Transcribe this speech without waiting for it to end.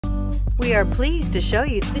We are pleased to show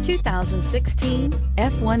you the 2016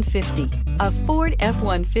 F-150. A Ford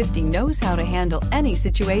F-150 knows how to handle any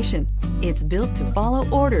situation. It's built to follow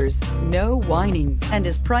orders, no whining, and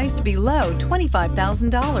is priced below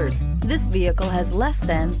 $25,000. This vehicle has less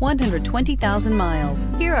than 120,000 miles.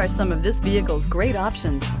 Here are some of this vehicle's great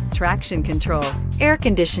options: traction control, air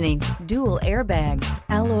conditioning, dual airbags,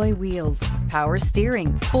 alloy wheels, power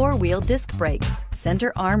steering, four-wheel disc brakes,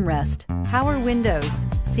 center armrest, power windows,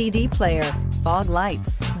 CD player, fog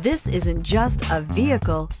lights. This isn't just a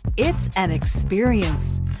vehicle, it's an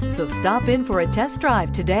experience. So stop in for a test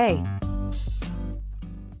drive today.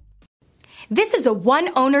 This is a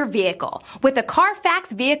one-owner vehicle with a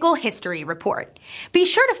Carfax Vehicle History Report. Be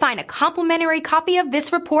sure to find a complimentary copy of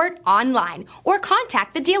this report online or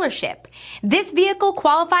contact the dealership. This vehicle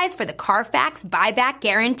qualifies for the Carfax Buyback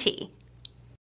Guarantee.